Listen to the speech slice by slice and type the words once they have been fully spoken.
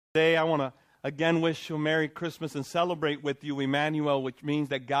Today I want to again wish you a Merry Christmas and celebrate with you Emmanuel, which means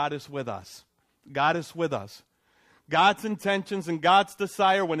that God is with us. God is with us. God's intentions and God's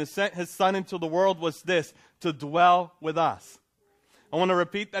desire when He sent His Son into the world was this, to dwell with us. I want to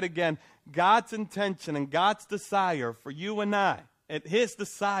repeat that again. God's intention and God's desire for you and I, and His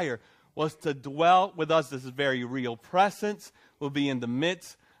desire was to dwell with us. This very real presence will be in the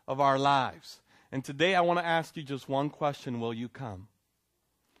midst of our lives. And today I want to ask you just one question. Will you come?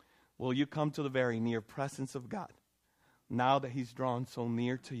 Will you come to the very near presence of God now that He's drawn so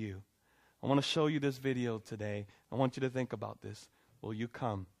near to you? I want to show you this video today. I want you to think about this. Will you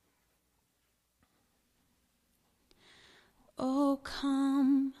come? Oh,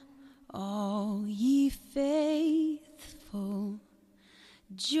 come, all ye faithful,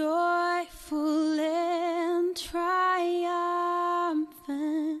 joyful and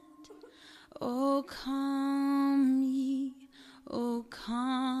triumphant. Oh, come ye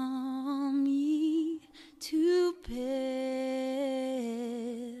to Bethlehem.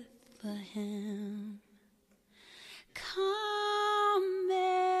 Come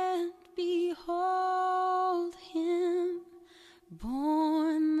and behold Him,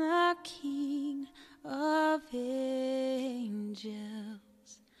 born the King of angels.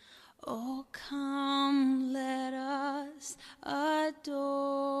 Oh, come, let us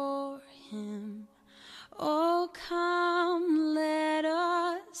adore Him. Oh, come, let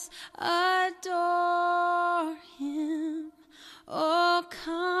us adore Him. Oh,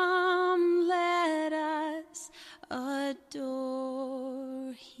 come, let us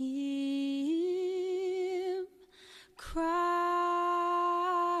adore Him. Christ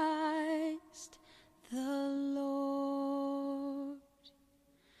the Lord.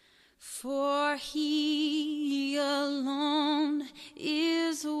 For He alone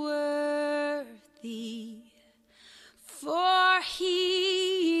is worthy. For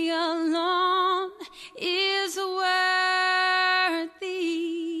He alone is worthy.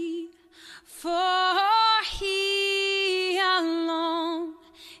 For He alone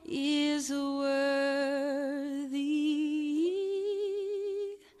is worthy.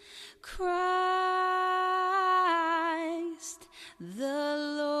 Christ the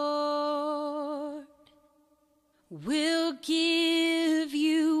Lord will give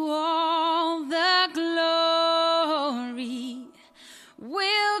you all the glory.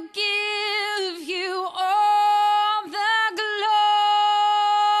 Will give you all the glory.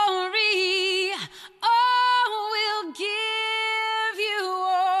 Oh, we'll give you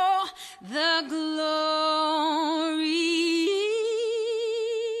all the glory.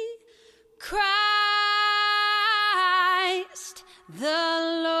 Christ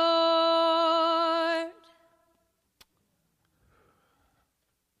the Lord.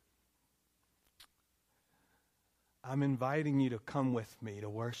 I'm inviting you to come with me to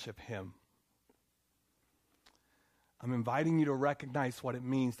worship Him. I'm inviting you to recognize what it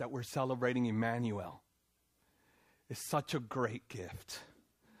means that we're celebrating Emmanuel. It's such a great gift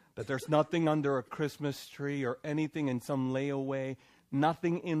that there's nothing under a Christmas tree or anything in some layaway,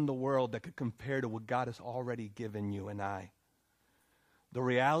 nothing in the world that could compare to what God has already given you and I. The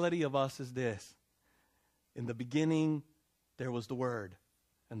reality of us is this. In the beginning, there was the Word,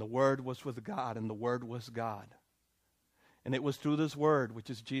 and the Word was with God, and the Word was God. And it was through this Word, which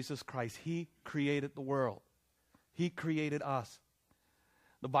is Jesus Christ, He created the world. He created us.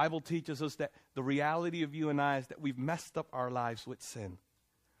 The Bible teaches us that the reality of you and I is that we've messed up our lives with sin.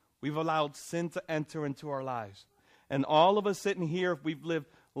 We've allowed sin to enter into our lives. And all of us sitting here, if we've lived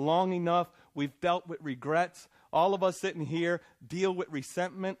long enough, we've dealt with regrets. All of us sitting here deal with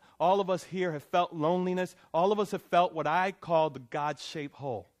resentment. All of us here have felt loneliness. All of us have felt what I call the God-shaped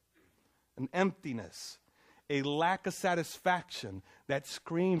hole, an emptiness, a lack of satisfaction that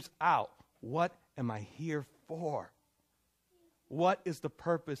screams out, what am I here for? What is the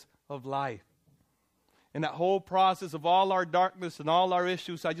purpose of life? In that whole process of all our darkness and all our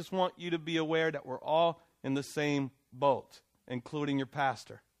issues, I just want you to be aware that we're all in the same boat, including your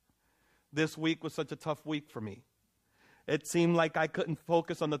pastor. This week was such a tough week for me. It seemed like I couldn't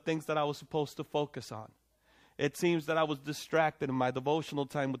focus on the things that I was supposed to focus on. It seems that I was distracted and my devotional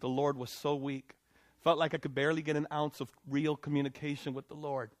time with the Lord was so weak. Felt like I could barely get an ounce of real communication with the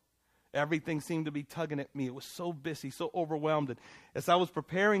Lord. Everything seemed to be tugging at me. It was so busy, so overwhelmed. And as I was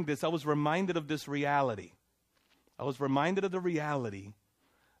preparing this, I was reminded of this reality. I was reminded of the reality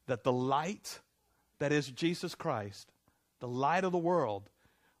that the light that is Jesus Christ, the light of the world,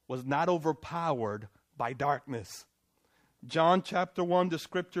 was not overpowered by darkness. John chapter 1, the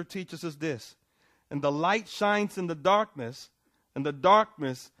scripture teaches us this. And the light shines in the darkness, and the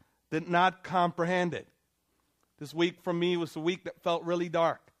darkness did not comprehend it. This week for me was a week that felt really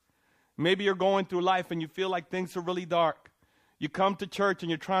dark. Maybe you're going through life and you feel like things are really dark. You come to church and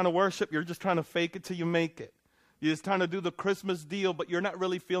you're trying to worship. You're just trying to fake it till you make it. You're just trying to do the Christmas deal, but you're not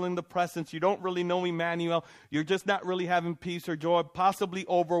really feeling the presence. You don't really know Emmanuel. You're just not really having peace or joy, possibly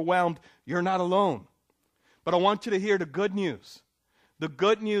overwhelmed. You're not alone. But I want you to hear the good news. The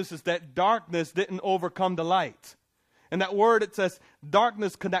good news is that darkness didn't overcome the light. And that word, it says,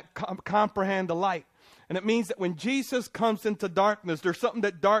 darkness could not comprehend the light. And it means that when Jesus comes into darkness, there's something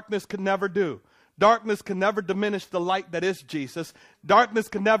that darkness could never do. Darkness can never diminish the light that is Jesus. Darkness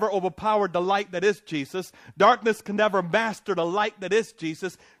can never overpower the light that is Jesus. Darkness can never master the light that is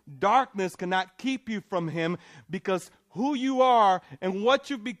Jesus. Darkness cannot keep you from him, because who you are and what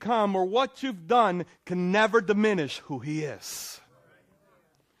you've become or what you've done can never diminish who he is.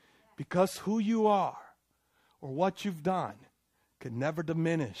 Because who you are or what you've done can never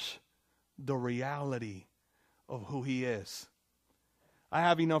diminish the reality of who he is. I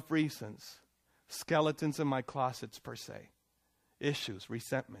have enough reasons, skeletons in my closets per se, issues,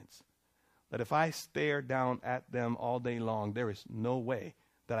 resentments, that if I stare down at them all day long, there is no way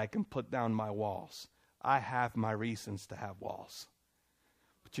that I can put down my walls. I have my reasons to have walls.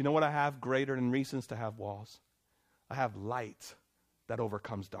 But you know what I have greater than reasons to have walls? I have light that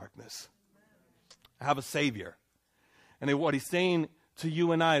overcomes darkness. I have a Savior. And what he's saying to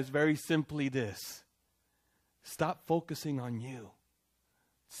you and I is very simply this: stop focusing on you.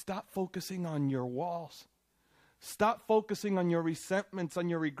 Stop focusing on your walls. Stop focusing on your resentments, on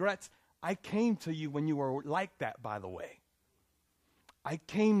your regrets. I came to you when you were like that, by the way. I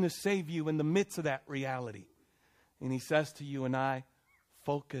came to save you in the midst of that reality. And he says to you and I,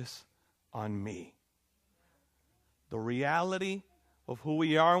 focus on me. The reality of who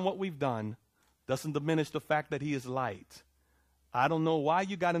we are and what we've done doesn't diminish the fact that he is light. I don't know why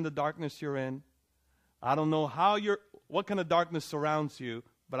you got in the darkness you're in. I don't know what kind of darkness surrounds you,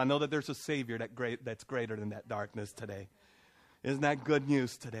 but I know that there's a Savior that's greater than that darkness today. Isn't that good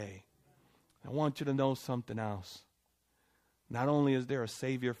news today? I want you to know something else. Not only is there a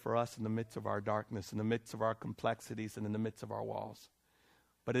Savior for us in the midst of our darkness, in the midst of our complexities, and in the midst of our walls,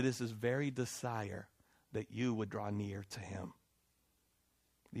 but it is his very desire that you would draw near to him.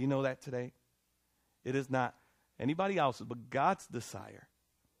 Do you know that today? It is not anybody else's, but God's desire.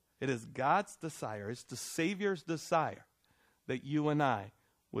 It is God's desire. It's the Savior's desire that you and I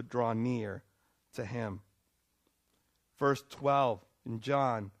would draw near to him. Verse 12 in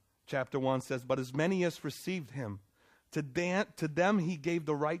John chapter 1 says, but as many as received him, to them he gave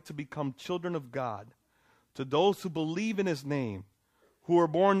the right to become children of God, to those who believe in his name, who were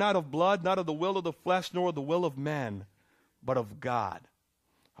born not of blood, not of the will of the flesh, nor of the will of man, but of God.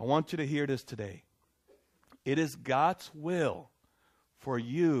 I want you to hear this today. It is God's will for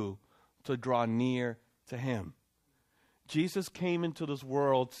you to draw near to him. Jesus came into this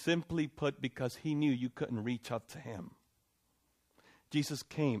world, simply put, because he knew you couldn't reach up to him. Jesus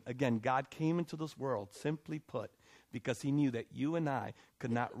came, again, God came into this world, simply put, because he knew that you and I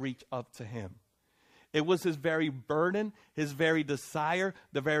could not reach up to him. It was his very burden, his very desire,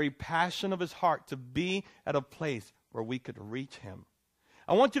 the very passion of his heart to be at a place where we could reach him.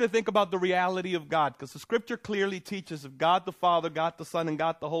 I want you to think about the reality of God, because the scripture clearly teaches of God the Father, God the Son, and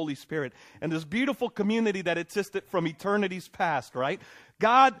God the Holy Spirit, and this beautiful community that existed from eternity's past, right?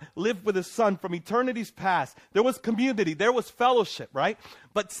 God lived with his Son from eternity's past. There was community, there was fellowship, right?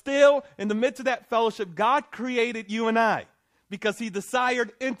 But still, in the midst of that fellowship, God created you and I because he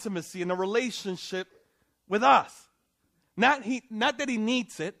desired intimacy and a relationship with us. Not that he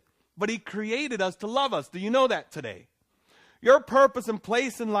needs it, but he created us to love us. Do you know that today? Your purpose and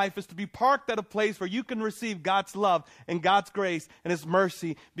place in life is to be parked at a place where you can receive God's love and God's grace and his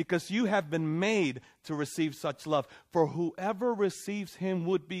mercy, because you have been made to receive such love. For whoever receives him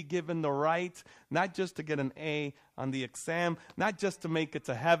would be given the right, not just to get an A on the exam, not just to make it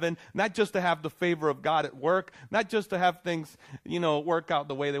to heaven, not just to have the favor of God at work, not just to have things, work out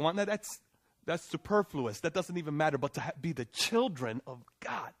the way they want. That's superfluous. That doesn't even matter, but to be the children of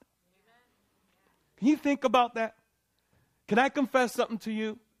God. Can you think about that? Can I confess something to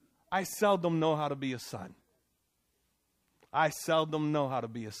you? I seldom know how to be a son. I seldom know how to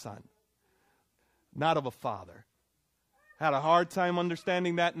be a son. Not of a father. Had a hard time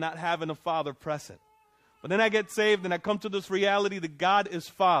understanding that, not having a father present. But then I get saved and I come to this reality that God is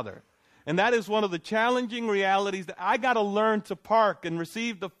Father. And that is one of the challenging realities that I got to learn to park and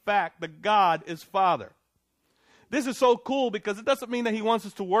receive the fact that God is Father. This is so cool because it doesn't mean that he wants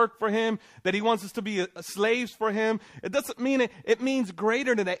us to work for him, that he wants us to be slaves for him. It doesn't mean it. It means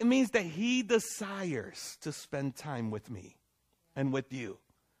greater than that. It means that he desires to spend time with me and with you.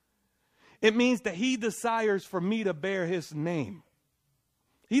 It means that he desires for me to bear his name.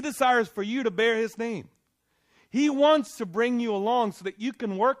 He desires for you to bear his name. He wants to bring you along so that you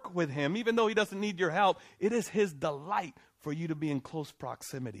can work with him, even though he doesn't need your help. It is his delight for you to be in close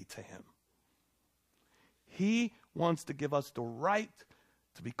proximity to him. He wants to give us the right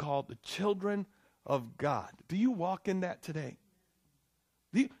to be called the children of God. Do you walk in that today?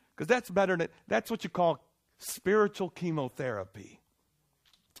 Because that's what you call spiritual chemotherapy.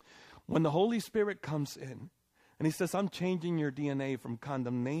 When the Holy Spirit comes in and he says, I'm changing your DNA from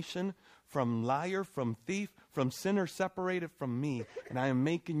condemnation, from liar, from thief, from sinner separated from me, and I am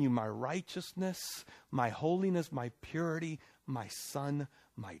making you my righteousness, my holiness, my purity, my son,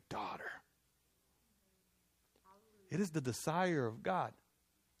 my daughter. It is the desire of God.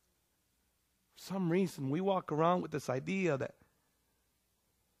 For some reason, we walk around with this idea that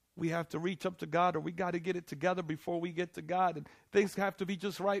we have to reach up to God, or we got to get it together before we get to God, and things have to be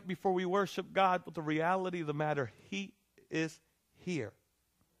just right before we worship God. But the reality of the matter, he is here.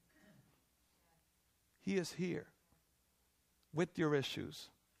 He is here with your issues.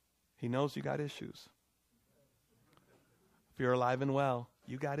 He knows you got issues. If you're alive and well,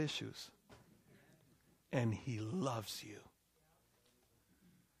 you got issues. And he loves you.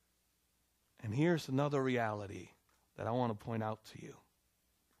 And here's another reality that I want to point out to you.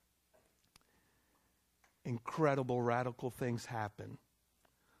 Incredible, radical things happen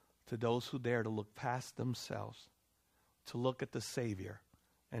to those who dare to look past themselves, to look at the Savior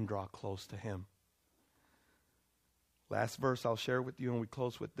and draw close to him. Last verse I'll share with you, and we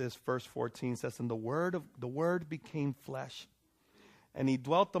close with this. Verse 14 says, and the Word became flesh, and he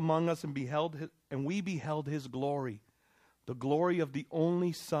dwelt among us, and we beheld his glory, the glory of the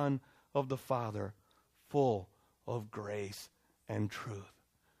only Son of the Father, full of grace and truth.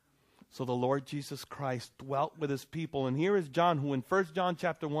 So the Lord Jesus Christ dwelt with his people. And here is John, who in 1 John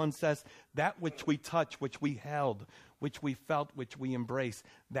chapter 1 says, that which we touch, which we held, which we felt, which we embraced,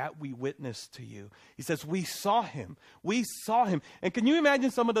 that we witnessed to you. He says, we saw him. We saw him. And can you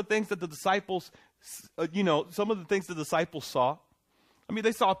imagine some of the things that the disciples, saw? I mean,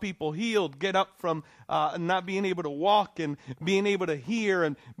 they saw people healed, get up from not being able to walk and being able to hear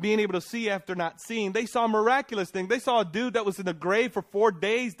and being able to see after not seeing. They saw miraculous things. They saw a dude that was in the grave for 4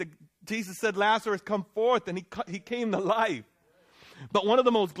 days. Jesus said, Lazarus, come forth, and he came to life. But one of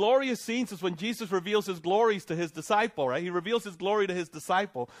the most glorious scenes is when Jesus reveals his glories to his disciple, right? He reveals his glory to his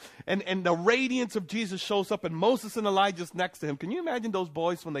disciple. And the radiance of Jesus shows up, and Moses and Elijah's next to him. Can you imagine those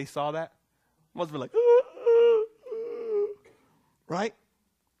boys when they saw that? Must have been like, right?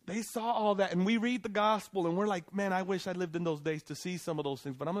 They saw all that, and we read the gospel, and we're like, man, I wish I lived in those days to see some of those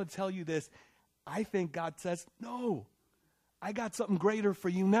things. But I'm going to tell you this. I think God says, no, I got something greater for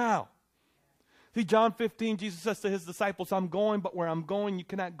you now. See, John 15, Jesus says to his disciples, I'm going, but where I'm going, you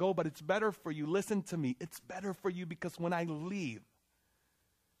cannot go, but it's better for you. Listen to me. It's better for you because when I leave,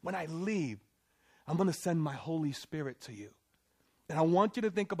 I'm going to send my Holy Spirit to you. And I want you to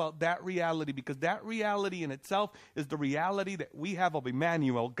think about that reality, because that reality in itself is the reality that we have of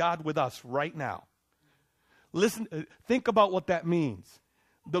Emmanuel, God with us right now. Listen, think about what that means.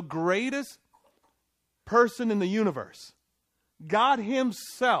 The greatest person in the universe, God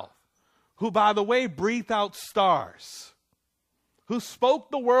himself, who, by the way, breathed out stars, who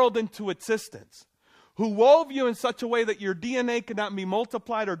spoke the world into existence, who wove you in such a way that your DNA could not be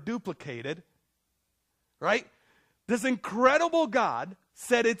multiplied or duplicated, right? This incredible God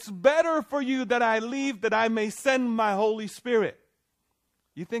said, it's better for you that I leave, that I may send my Holy Spirit.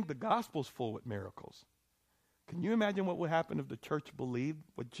 You think the gospel's full with miracles. Can you imagine what would happen if the church believed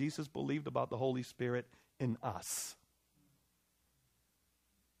what Jesus believed about the Holy Spirit in us?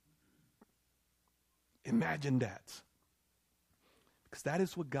 Imagine that. Because that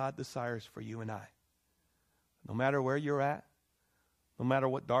is what God desires for you and I. No matter where you're at, no matter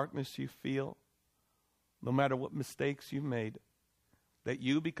what darkness you feel, no matter what mistakes you made, that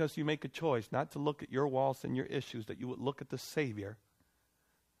you, because you make a choice not to look at your walls and your issues, that you would look at the Savior.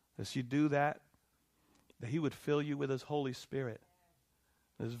 As you do that, that he would fill you with his Holy Spirit.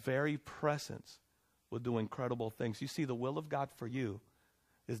 His very presence will do incredible things. You see, the will of God for you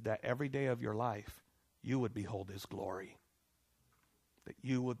is that every day of your life, you would behold his glory. That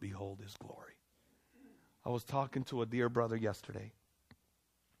you would behold his glory. I was talking to a dear brother yesterday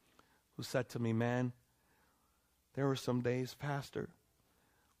who said to me, man, there were some days, Pastor,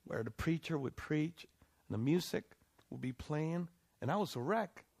 where the preacher would preach and the music would be playing, and I was a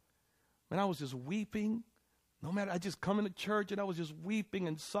wreck. Man, I was just weeping. No matter, I just come into church and I was just weeping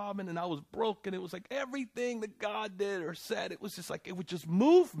and sobbing, and I was broken. It was like everything that God did or said, it was just like, it would just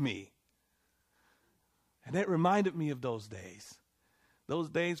move me. And it reminded me of those days. Those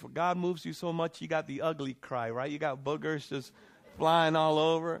days where God moves you so much, you got the ugly cry, right? You got boogers just flying all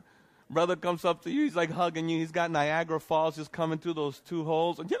over. Brother comes up to you. He's like hugging you. He's got Niagara Falls just coming through those 2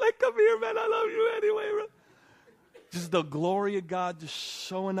 holes. And you're like, come here, man. I love you anyway, bro. Just the glory of God just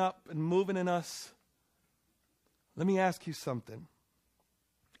showing up and moving in us. Let me ask you something.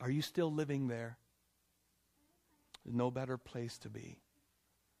 Are you still living there? There's no better place to be.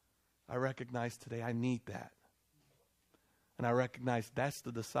 I recognize today I need that. And I recognize that's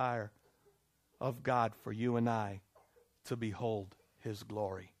the desire of God for you and I to behold His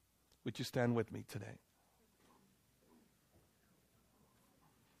glory. Would you stand with me today?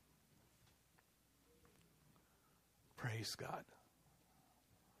 Praise God.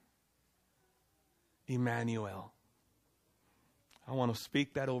 Emmanuel. I want to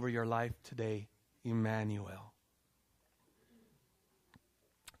speak that over your life today. Emmanuel.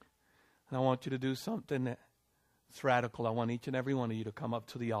 And I want you to do something that's radical. I want each and every one of you to come up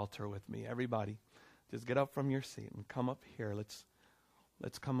to the altar with me. Everybody, just get up from your seat and come up here. Let's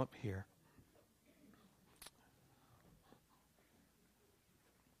come up here.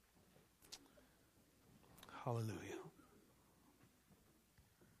 Hallelujah.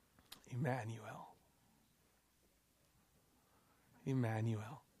 Emmanuel.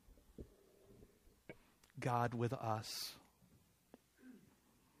 Emmanuel. God with us.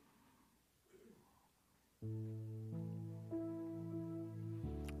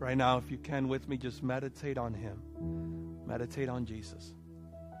 Right now, if you can with me, just meditate on Him. Meditate on Jesus.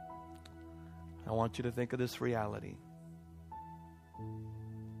 I want you to think of this reality.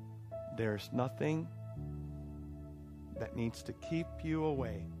 There's nothing that needs to keep you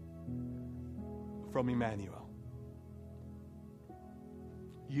away from Emmanuel.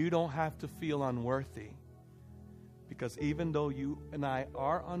 You don't have to feel unworthy, because even though you and I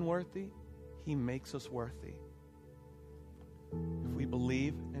are unworthy, He makes us worthy. If we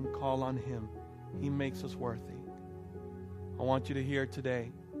believe and call on Him, He makes us worthy. I want you to hear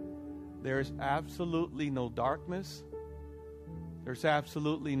today, there is absolutely no darkness, there's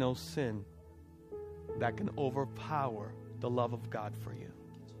absolutely no sin that can overpower the love of God for you.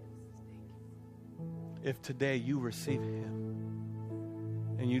 If today you receive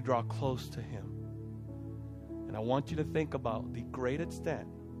Him and you draw close to Him, and I want you to think about the great extent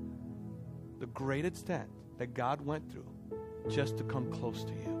that God went through just to come close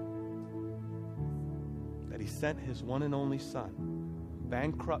to you. That He sent His one and only Son,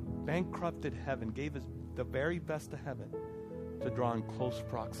 bankrupted heaven, gave us the very best of heaven to draw in close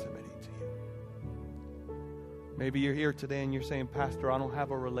proximity to you. Maybe you're here today and you're saying, Pastor, I don't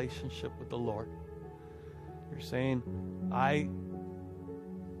have a relationship with the Lord. You're saying, I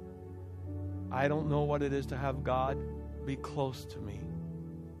don't know what it is to have God be close to me.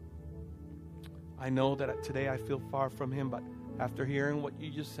 I know that today I feel far from Him, but after hearing what you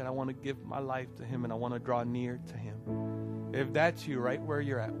just said, I want to give my life to Him and I want to draw near to Him. If that's you, right where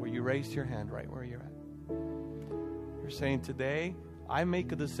you're at, where you raised your hand, right where you're at. You're saying, today, I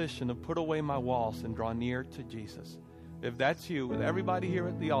make a decision to put away my walls and draw near to Jesus. If that's you, with everybody here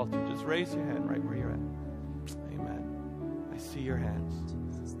at the altar, just raise your hand right where you're at. Amen. I see your hands.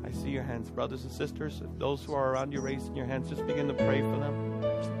 I see your hands. Brothers and sisters, if those who are around you raising your hands, just begin to pray for them.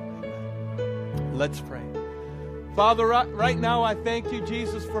 Amen. Let's pray. Father, right now I thank you,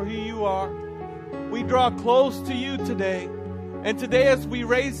 Jesus, for who you are. We draw close to you today. And today as we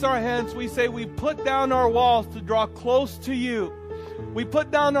raise our hands, we say we put down our walls to draw close to you. We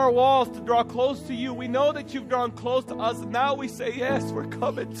put down our walls to draw close to you. We know that you've drawn close to us. And now we say, yes, we're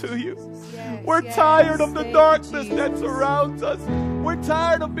coming to you. Yes, we're tired of the darkness that surrounds us. We're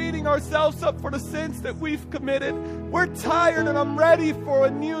tired of beating ourselves up for the sins that we've committed. We're tired, and I'm ready for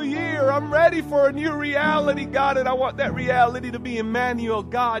a new year. I'm ready for a new reality, God. And I want that reality to be Emmanuel,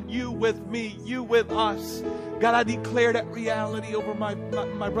 God, you with me, you with us. God, I declare that reality over my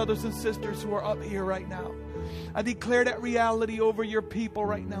brothers and sisters who are up here right now. I declare that reality over your people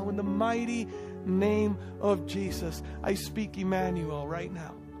right now. In the mighty name of Jesus, I speak Emmanuel right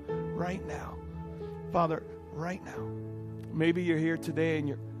now. Right now. Father, right now. Maybe you're here today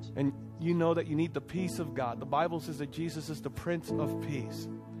and you know that you need the peace of God. The Bible says that Jesus is the Prince of Peace.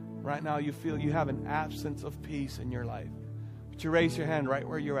 Right now you feel you have an absence of peace in your life. Would you raise your hand right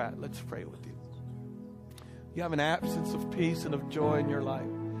where you're at? Let's pray with you. You have an absence of peace and of joy in your life.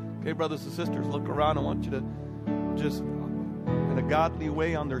 Okay, brothers and sisters, look around. I want you to just, in a godly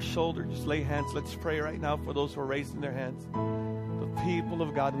way, on their shoulder, just lay hands. Let's pray right now for those who are raising their hands. The people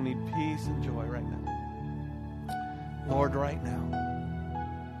of God who need peace and joy right now. Lord, right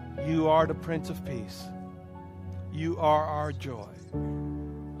now, you are the Prince of Peace. You are our joy.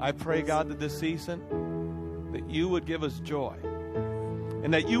 I pray, God, that this season, that you would give us joy.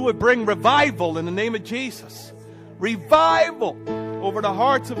 And that you would bring revival in the name of Jesus. revival over the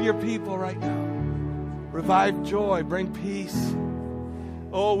hearts of your people right now. Revive joy, bring peace.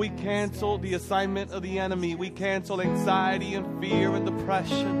 Oh, we cancel the assignment of the enemy. We cancel anxiety and fear and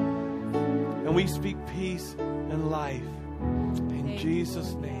depression. And we speak peace and life. In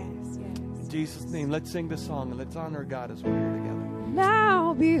Jesus' name. In Jesus' name. Let's sing the song and let's honor God as we're here together.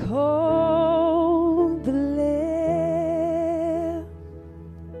 Now behold the Lamb,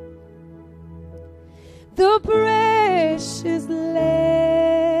 the precious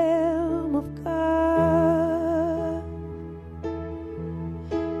Lamb of God,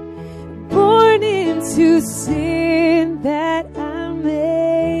 born into sin that I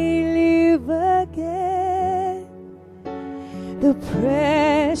may live again, the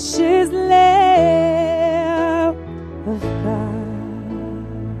precious Lamb of God.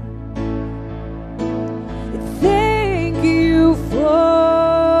 Thank you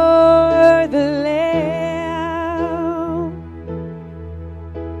for the Lamb,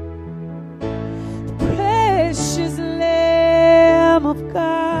 the precious Lamb of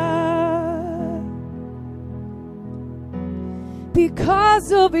God.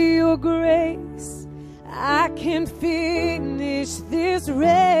 Because of your grace, I can finish this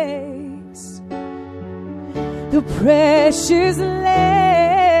race. The precious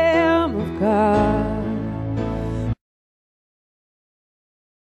Lamb of God.